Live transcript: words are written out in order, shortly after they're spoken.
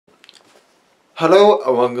Hello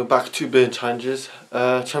and welcome back to Burn Challenges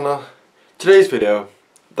channel. Today's video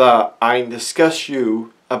that I discuss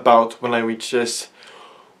you about when I reach this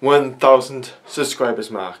 1000 subscribers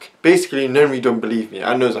mark. Basically, none of you don't believe me.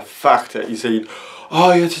 I know it's a fact that you say,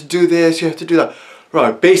 oh, you have to do this, you have to do that.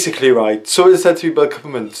 Right, basically, right. So it said to me about a couple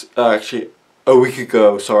of months, actually a week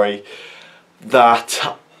ago, sorry,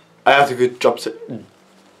 that I have to go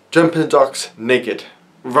jump in the docks naked.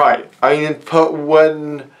 Right, I need to put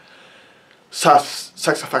one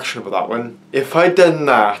satisfaction about that one. If I'd done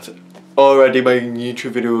that already, my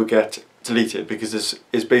YouTube video will get deleted because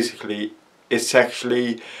it's basically, it's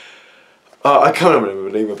sexually, I can't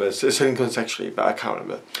remember the name of it, it's something sexually, but I can't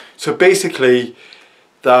remember. So basically,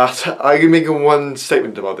 that I can make one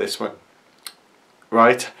statement about this one,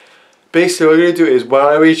 right? Basically what I'm going to do is, when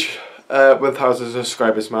I reach 1000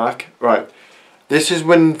 subscribers mark, right, this is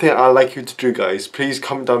one thing I'd like you to do, guys. Please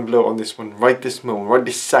comment down below on this one, right this moment, right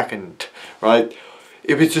this second, right?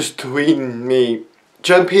 If it's just between me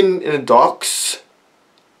jumping in the docks,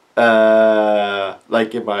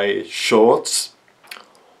 like in my shorts,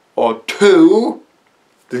 or two,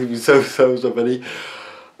 this would be so funny,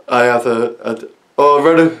 I have or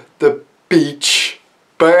run the beach,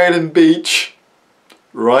 Burning Beach,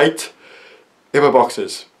 right, in my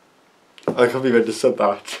boxers. I can't believe I just said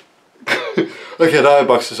that. Okay, now in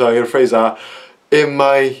boxers, so I'm going to phrase that, in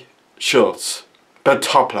my shorts, but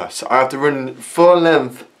topless. I have to run full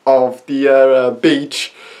length of the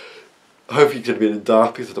beach. Hopefully it's going to be in the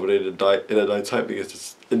dark, because I don't want it in the night time, because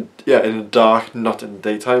it's in the dark, not in the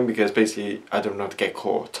daytime, because basically I don't want to get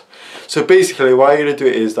caught. So basically what I'm going to do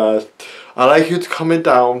is that I'd like you to comment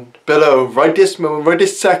down below right this moment, right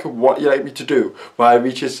this second, what you'd like me to do when I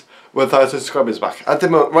reach this 1000 subscribers back. At the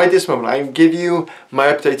moment, right this moment, I can give you my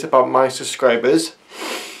update about my subscribers.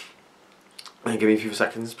 And give me a few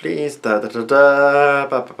seconds, please.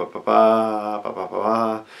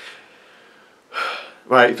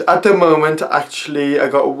 Right, at the moment, actually, I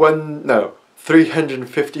got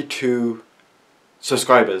 352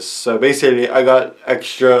 subscribers. So basically, I got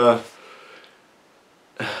extra,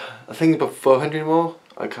 I think about 400 more.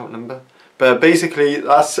 I can't remember. But basically,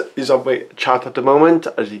 that is on my chat at the moment,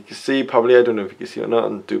 as you can see. Probably, I don't know if you can see or not,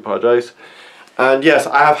 and do apologise. And yes,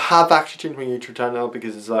 I have actually changed my YouTube channel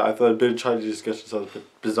because it's I thought Burn Challenges discussion sounds a bit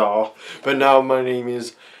bizarre. But now my name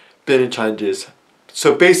is Burn Challenges.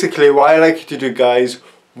 So basically, what I like you to do, guys,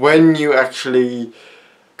 when you actually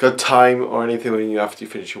got time or anything, when you after you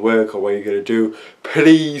finish your work or what you're gonna do,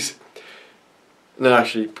 please, no,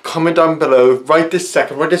 actually, comment down below right this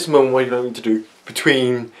second, right this moment, what you want me to do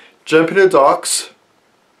between jumping the docks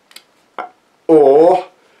or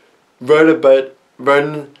run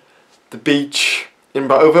the beach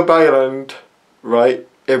over by land, right,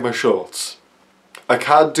 in my shorts. I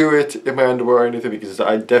can't do it in my underwear or anything because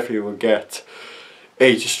I definitely will get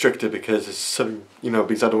age restricted, because it's something, you know,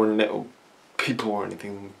 because I don't want little people or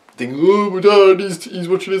anything think, oh my dad, he's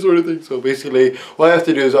watching this or anything. So basically what I have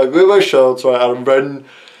to do is I go in my shorts, right, and run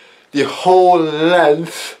the whole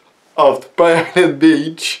length of the Burning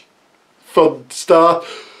Beach from start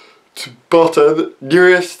to bottom,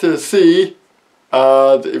 nearest to the sea.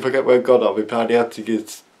 And if I get my gun on me, I have to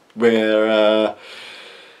wear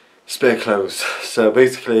spare clothes. So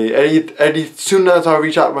basically, any soon as I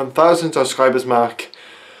reach that 1000 subscribers mark,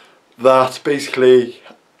 that basically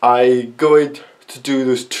I going to do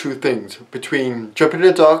those two things between jumping in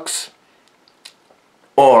the docks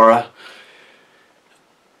or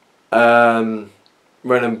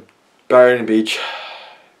running Burning Beach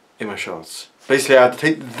in my shorts. Basically, I have to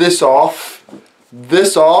take this off.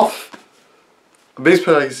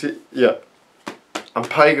 Basically, I can see, yeah, I'm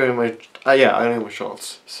probably going in my, yeah, I'm in my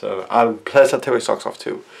shorts. So, plus I take my socks off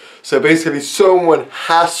too. So basically, someone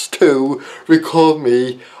has to record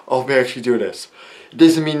me of me actually doing this. It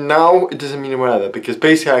doesn't mean now, it doesn't mean whatever, because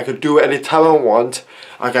basically I could do it anytime I want.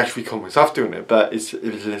 I can actually record myself doing it, but it's a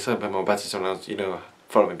little bit more better someone else, you know,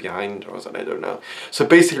 follow me behind or something, I don't know. So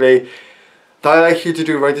basically, that I'd like you to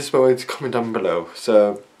do right this moment, comment down below.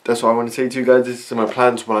 So that's what I want to say to you guys. This is my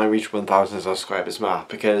plans when I reach 1000 subscribers mark,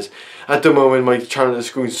 because at the moment my channel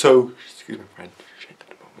is going so, excuse me friend, shit at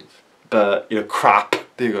the moment, but you know, crap,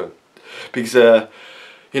 there you go. Because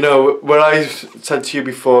you know, what I said to you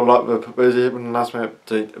before, like when the last my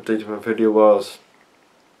update of my video was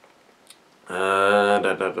when I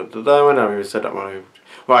even said that one,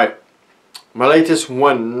 right, my latest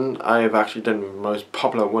one I've actually done, the most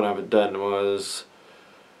popular one I've ever done was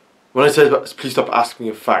when I said please stop asking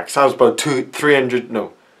me facts. That was about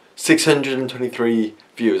 623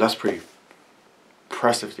 views. That's pretty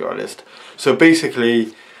impressive, to be honest. So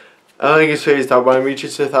basically, all I can say is that when I reach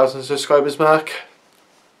the 1000 subscribers mark,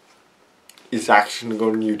 is actually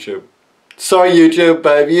going on YouTube. Sorry YouTube,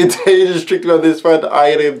 but if you take strictly on this one,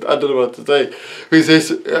 I don't know what to say.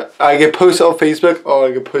 Because I get posted on Facebook or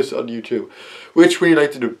I get posted on YouTube. Which would you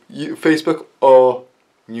like to do? Facebook or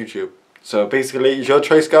YouTube? So basically, it's your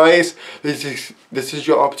choice, guys. This is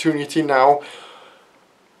your opportunity now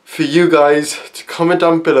for you guys to comment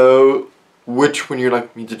down below which one you'd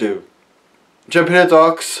like me to do. Jump in the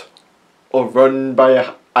docks or run by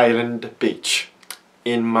an island beach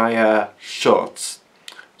in my shorts.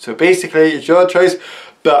 So basically, it's your choice,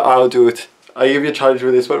 but I'll do it. I give you a challenge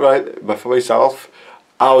with this one, right? But for myself,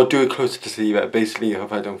 I'll do it closer to sea, but basically, I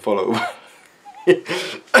hope I don't fall over.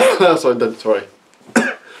 That's what I'm done, sorry.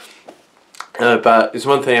 But it's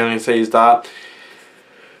one thing I'm going to say is that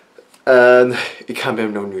it can't be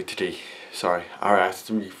no nudity. Sorry, I have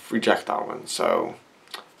to reject that one. So,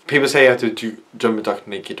 people say I have to jump a duck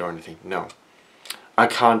naked or anything. No, I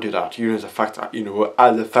can't do that. You know, as a fact,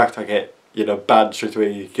 I get, you know, bad straight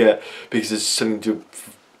away you get because it's something to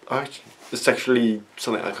it's sexually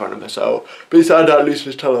something I can't remember. So besides that,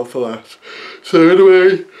 Lucian's telling for that. So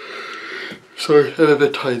anyway, sorry, I'm a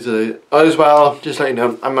bit tired today. As well, just let you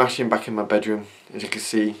know, I'm actually back in my bedroom. As you can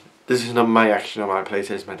see, this is not my place.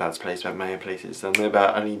 It's my dad's place, but my place is down there.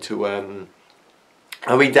 But I need to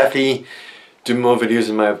I'll be definitely do more videos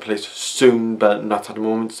in my other place soon, but not at the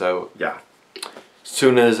moment. So yeah.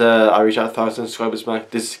 Soon as I reach out 1,000 subscribers,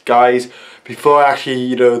 this guys, before I actually,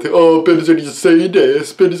 you know, think, oh, Ben is only just saying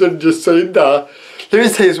this, Ben is only just saying that. Let me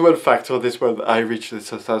say this one fact or this one, I reached this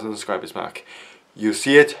 1,000 subscribers mark. You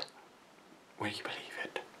see it when you believe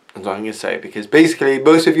it. That's what I'm going to say, because basically,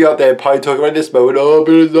 most of you out there probably talking about this moment, oh,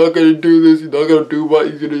 Ben is not going to do this, he's not going to do what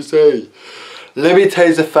he's going to say. Let me tell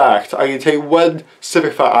you the fact, I can tell you one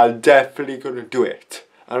specific fact, I'm definitely going to do it.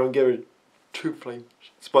 I don't give a two flame.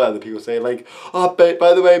 It's what other people say, like, oh,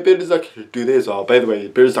 by the way, Ben is not going to do this, or by the way,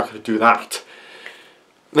 Ben is not going to do that.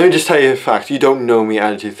 Let me just tell you a fact, you don't know me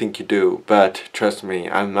as you think you do, but trust me,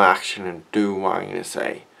 I'm actually going to do what I'm going to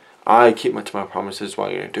say. I keep to my promises,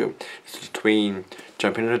 what I'm going to do. It's between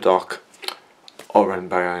jumping in a dock or running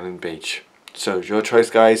by Island Beach. So it's your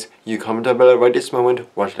choice, guys. You comment down below right this moment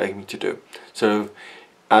what you'd like me to do. So,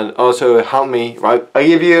 and also help me, right? I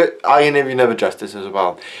give you never justice as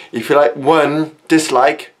well. If you like one,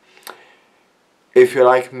 dislike. If you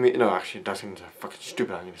like me, no, actually that's gonna fucking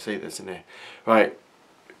stupid. I'm gonna say this in there, right?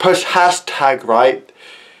 Push hashtag, right?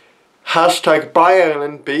 Hashtag by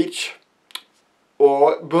Island Beach,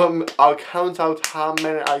 or boom. I'll count out how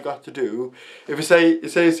many I got to do. If it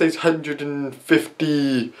says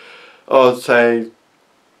 150, or say.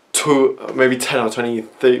 Maybe 10 or 20,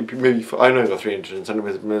 30, maybe, I don't know, 300 and something,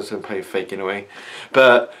 I'm just going to play fake in a way.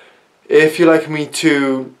 But if you like me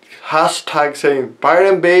to hashtag saying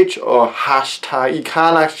Byron Beach or hashtag, you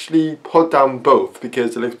can't actually put down both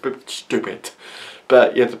because it looks a bit stupid.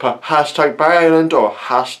 But you have to put hashtag by Island or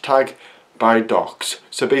hashtag by Docks.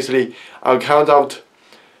 So basically, I'll count out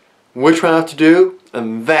which one I have to do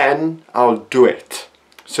and then I'll do it.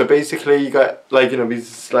 So basically, you got, like, you know,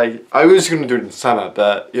 it's like, I was going to do it in summer,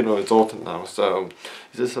 but, you know, it's autumn now, so,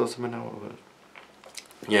 is this autumn now?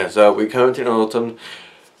 Yeah, so we're currently in autumn,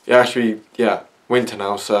 actually, yeah, winter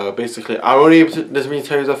now, so basically, I'm only able to, let me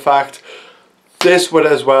tell you the fact, this one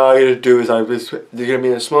as well I'm going to do is, there's going to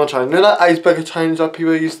be a small challenge, you know that icebreaker challenge that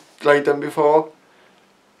people used, like, done before?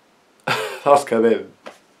 That's coming.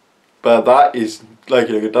 But that is, like,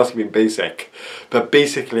 you know, that's going to be basic, but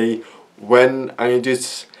basically, when I do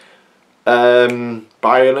this by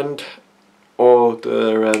Island or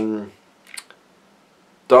the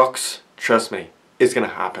docks, trust me, it's gonna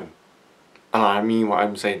happen. And I mean what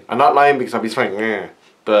I'm saying. I'm not lying because I'll be smiling,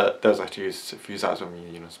 but there's actually a few sides of me,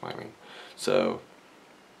 you know, smiling. So,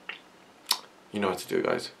 you know what to do,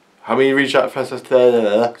 guys. How many reach out first?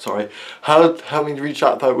 Sorry. How many reach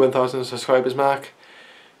out that 1,000 subscribers mark?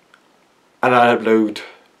 And I upload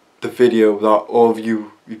the video that all of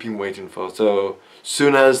you've been waiting for. So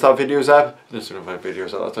soon as that video's up, as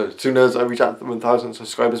soon as I reach out the 1,000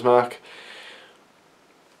 subscribers mark,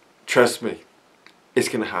 trust me, it's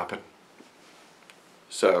gonna happen.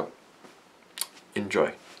 So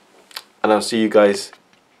enjoy, and I'll see you guys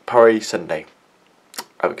probably Sunday.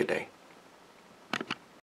 Have a good day.